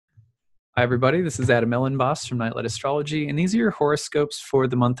Hi, everybody. This is Adam Elenbaas from Nightlight Astrology, and these are your horoscopes for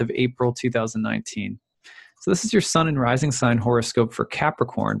the month of April 2019. So this is your Sun and Rising sign horoscope for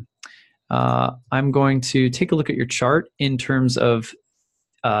Capricorn. I'm going to take a look at your chart in terms of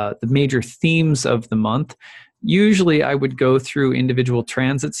the major themes of the month. Usually I would go through individual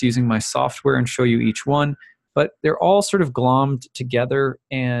transits using my software and show you each one, but they're all sort of glommed together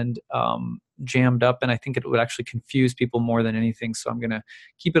and jammed up, and I think it would actually confuse people more than anything, so I'm going to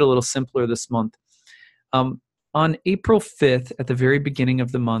keep it a little simpler this month. On April 5th, at the very beginning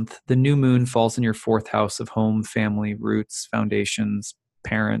of the month, the new moon falls in your fourth house of home, family, roots, foundations,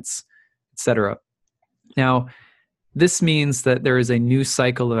 parents, etc. Now, this means that there is a new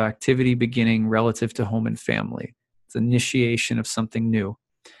cycle of activity beginning relative to home and family. It's initiation of something new.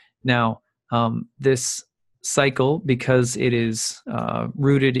 Now, this cycle, because it is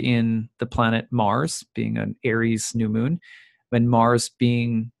rooted in the planet Mars, being an Aries new moon, and Mars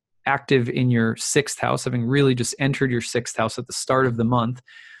being active in your sixth house, having really just entered your sixth house at the start of the month,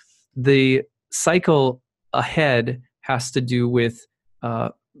 the cycle ahead has to do with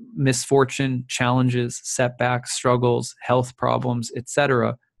misfortune, challenges, setbacks, struggles, health problems,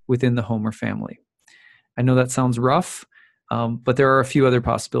 etc., within the home or family. I know that sounds rough, but there are a few other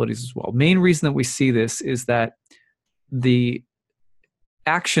possibilities as well. Main reason that we see this is that the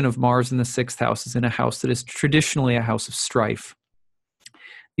action of Mars in the sixth house is in a house that is traditionally a house of strife.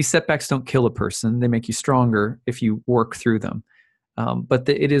 These setbacks don't kill a person. They make you stronger if you work through them. But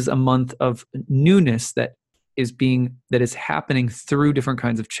it is a month of newness that is happening through different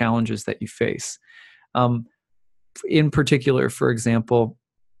kinds of challenges that you face. In particular, for example,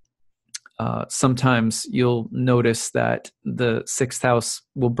 sometimes you'll notice that the sixth house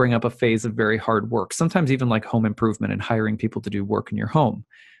will bring up a phase of very hard work, sometimes even like home improvement and hiring people to do work in your home.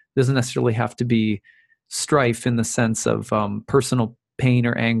 It doesn't necessarily have to be strife in the sense of personal pain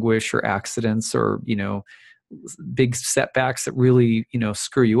or anguish or accidents or, big setbacks that really,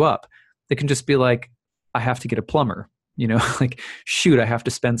 screw you up. It can just be like, I have to get a plumber, like, shoot, I have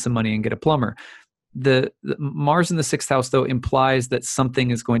to spend some money and get a plumber. The Mars in the sixth house, though, implies that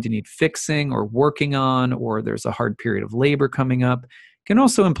something is going to need fixing or working on, or there's a hard period of labor coming up. It can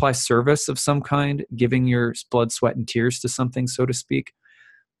also imply service of some kind, giving your blood, sweat, and tears to something, so to speak.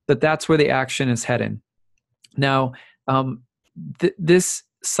 But that's where the action is heading. Now, this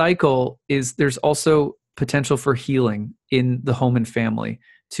cycle there's also potential for healing in the home and family,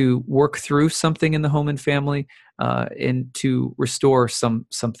 to work through something in the home and family, and to restore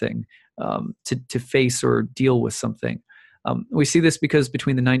something. To face or deal with something. We see this because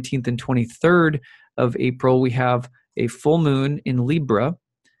between the 19th and 23rd of April, we have a full moon in Libra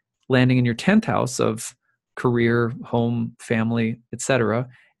landing in your 10th house of career, home, family, etc.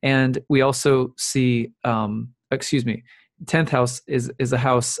 And we also see, 10th house is a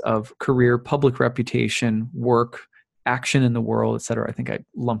house of career, public reputation, work, action in the world, etc. I think I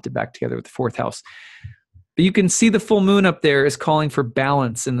lumped it back together with the fourth house. But you can see the full moon up there is calling for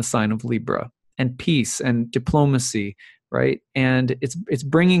balance in the sign of Libra and peace and diplomacy, right? And it's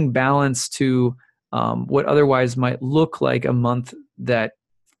bringing balance to what otherwise might look like a month that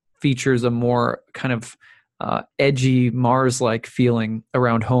features a more kind of edgy Mars-like feeling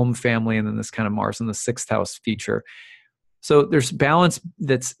around home, family, and then this kind of Mars in the sixth house feature. So there's balance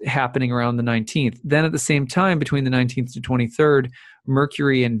that's happening around the 19th. Then at the same time, between the 19th to 23rd,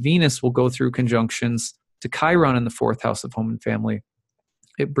 Mercury and Venus will go through conjunctions to Chiron in the fourth house of home and family,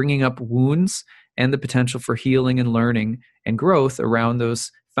 it bringing up wounds and the potential for healing and learning and growth around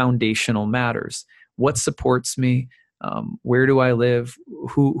those foundational matters. What supports me? Where do I live?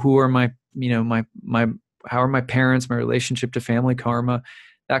 Who are my how are my parents? My relationship to family karma?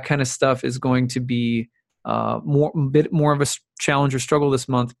 That kind of stuff is going to be a bit more of a challenge or struggle this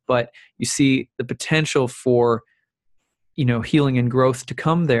month. But you see the potential for healing and growth to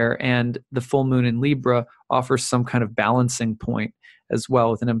come there, and the full moon in Libra offers some kind of balancing point as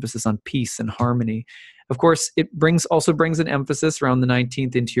well, with an emphasis on peace and harmony. Of course, it also brings an emphasis around the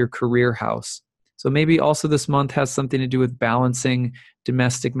 19th into your career house. So maybe also this month has something to do with balancing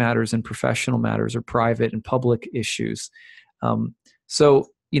domestic matters and professional matters, or private and public issues. So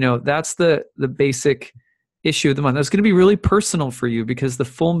that's the basic issue of the month. It's going to be really personal for you, because the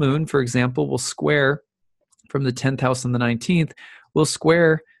full moon, for example, will square from the 10th house and the 19th, will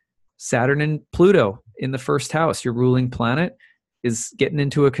square Saturn and Pluto in the first house. Your ruling planet is getting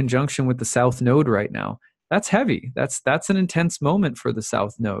into a conjunction with the South Node right now. That's heavy. That's an intense moment for the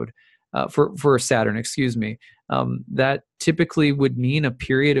South Node, for Saturn, excuse me. That typically would mean a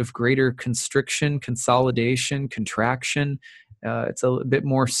period of greater constriction, consolidation, contraction. It's a bit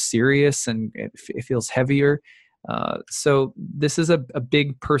more serious, and it feels heavier. So this is a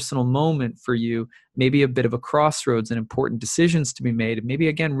big personal moment for you, maybe a bit of a crossroads and important decisions to be made. Maybe,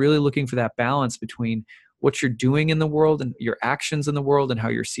 again, really looking for that balance between what you're doing in the world and your actions in the world and how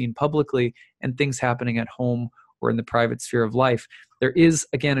you're seen publicly and things happening at home or in the private sphere of life. There is,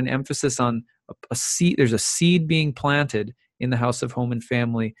 again, an emphasis on a seed. There's a seed being planted in the house of home and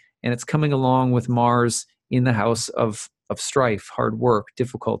family, and it's coming along with Mars in the house of strife, hard work,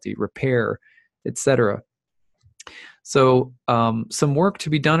 difficulty, repair, etc. So some work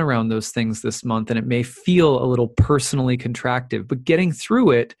to be done around those things this month, and it may feel a little personally contractive, but getting through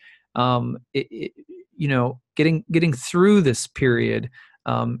it, getting through this period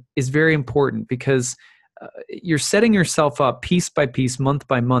is very important, because you're setting yourself up piece by piece, month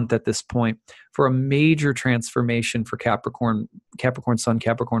by month at this point for a major transformation for Capricorn Sun,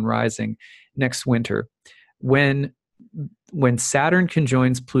 Capricorn Rising next winter. When Saturn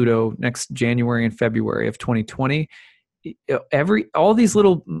conjoins Pluto next January and February of 2020, all these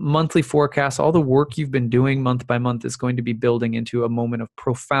little monthly forecasts, all the work you've been doing month by month is going to be building into a moment of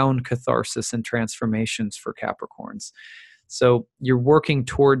profound catharsis and transformations for Capricorns. So you're working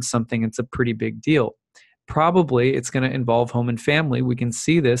towards something. It's a pretty big deal. Probably it's going to involve home and family. We can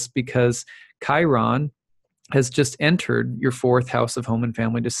see this because Chiron has just entered your fourth house of home and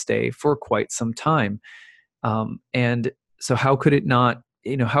family to stay for quite some time. And so how could it not,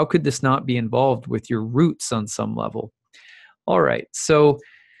 how could this not be involved with your roots on some level? All right, so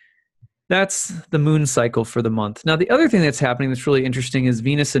that's the moon cycle for the month. Now, the other thing that's happening that's really interesting is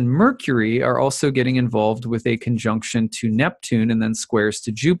Venus and Mercury are also getting involved with a conjunction to Neptune and then squares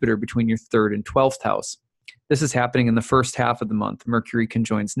to Jupiter between your 3rd and 12th house. This is happening in the first half of the month. Mercury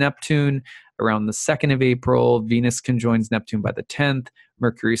conjoins Neptune around the 2nd of April. Venus conjoins Neptune by the 10th.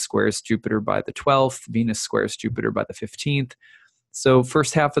 Mercury squares Jupiter by the 12th. Venus squares Jupiter by the 15th. So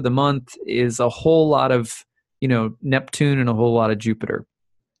first half of the month is a whole lot of Neptune and a whole lot of Jupiter,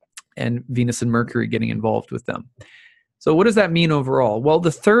 and Venus and Mercury getting involved with them. So what does that mean overall? Well, the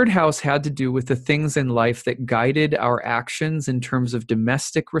 3rd house had to do with the things in life that guided our actions in terms of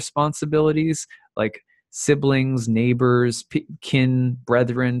domestic responsibilities, like siblings, neighbors, kin,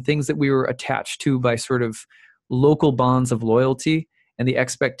 brethren, things that we were attached to by sort of local bonds of loyalty, and the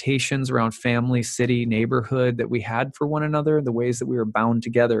expectations around family, city, neighborhood that we had for one another, the ways that we were bound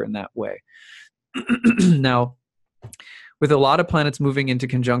together in that way. Now, with a lot of planets moving into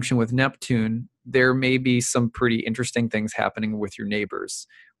conjunction with Neptune, there may be some pretty interesting things happening with your neighbors,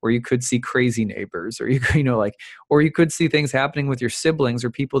 or you could see crazy neighbors, or or you could see things happening with your siblings or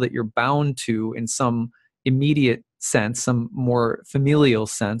people that you're bound to in some immediate sense, some more familial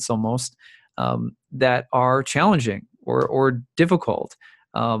sense almost, that are challenging or difficult.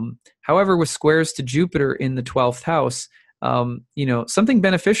 However, with squares to Jupiter in the 12th house, something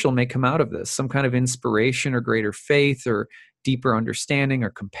beneficial may come out of this, some kind of inspiration or greater faith or deeper understanding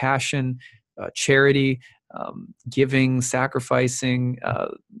or compassion, charity, giving, sacrificing.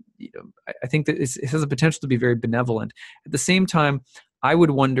 I think that it has the potential to be very benevolent. At the same time, I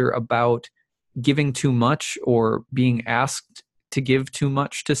would wonder about giving too much or being asked to give too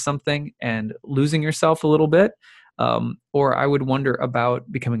much to something and losing yourself a little bit. Or I would wonder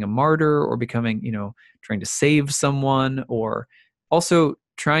about becoming a martyr or becoming, trying to save someone, or also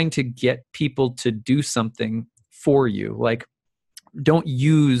trying to get people to do something for you. Like, don't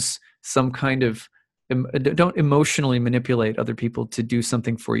use some kind of, don't emotionally manipulate other people to do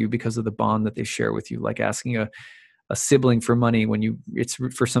something for you because of the bond that they share with you, like asking a sibling for money when it's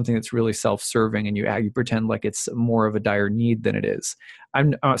for something that's really self-serving, and you pretend like it's more of a dire need than it is.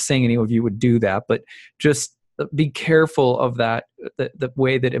 I'm not saying any of you would do that, but just be careful of that, the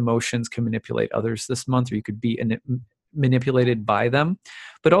way that emotions can manipulate others this month, or you could be manipulated by them.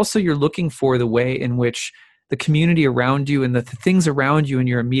 But also you're looking for the way in which the community around you and the things around you in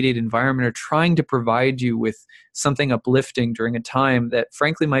your immediate environment are trying to provide you with something uplifting during a time that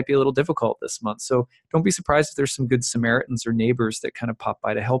frankly might be a little difficult this month. So don't be surprised if there's some good Samaritans or neighbors that kind of pop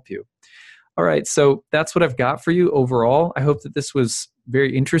by to help you. All right, so that's what I've got for you overall. I hope that this was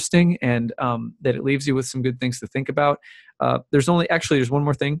very interesting and that it leaves you with some good things to think about. There's one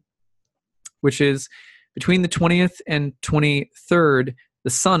more thing, which is between the 20th and 23rd, the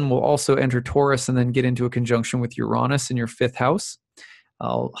sun will also enter Taurus and then get into a conjunction with Uranus in your 5th house.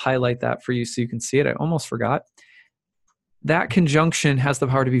 I'll highlight that for you so you can see it. I almost forgot. That conjunction has the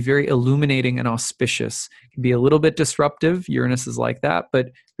power to be very illuminating and auspicious. It can be a little bit disruptive. Uranus is like that,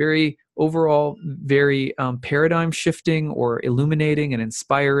 but very overall, very paradigm shifting or illuminating and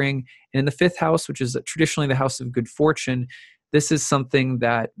inspiring. And in the 5th house, which is traditionally the house of good fortune, this is something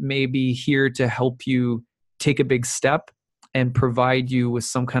that may be here to help you take a big step and provide you with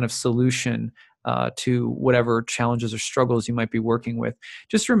some kind of solution to whatever challenges or struggles you might be working with.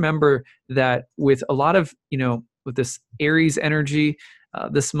 Just remember that with a lot of, with this Aries energy,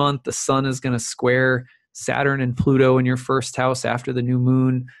 this month, the sun is going to square Saturn and Pluto in your first house after the new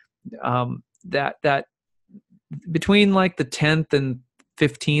moon. That between like the 10th and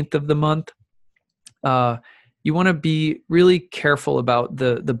 15th of the month, you want to be really careful about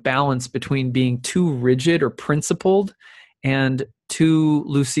the balance between being too rigid or principled and too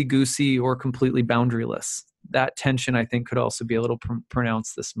loosey-goosey or completely boundaryless. That tension, I think, could also be a little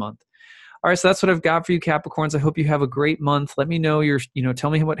pronounced this month. All right, so that's what I've got for you, Capricorns. I hope you have a great month. Let me know tell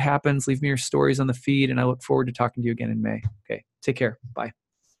me what happens. Leave me your stories on the feed, and I look forward to talking to you again in May. Okay, take care. Bye.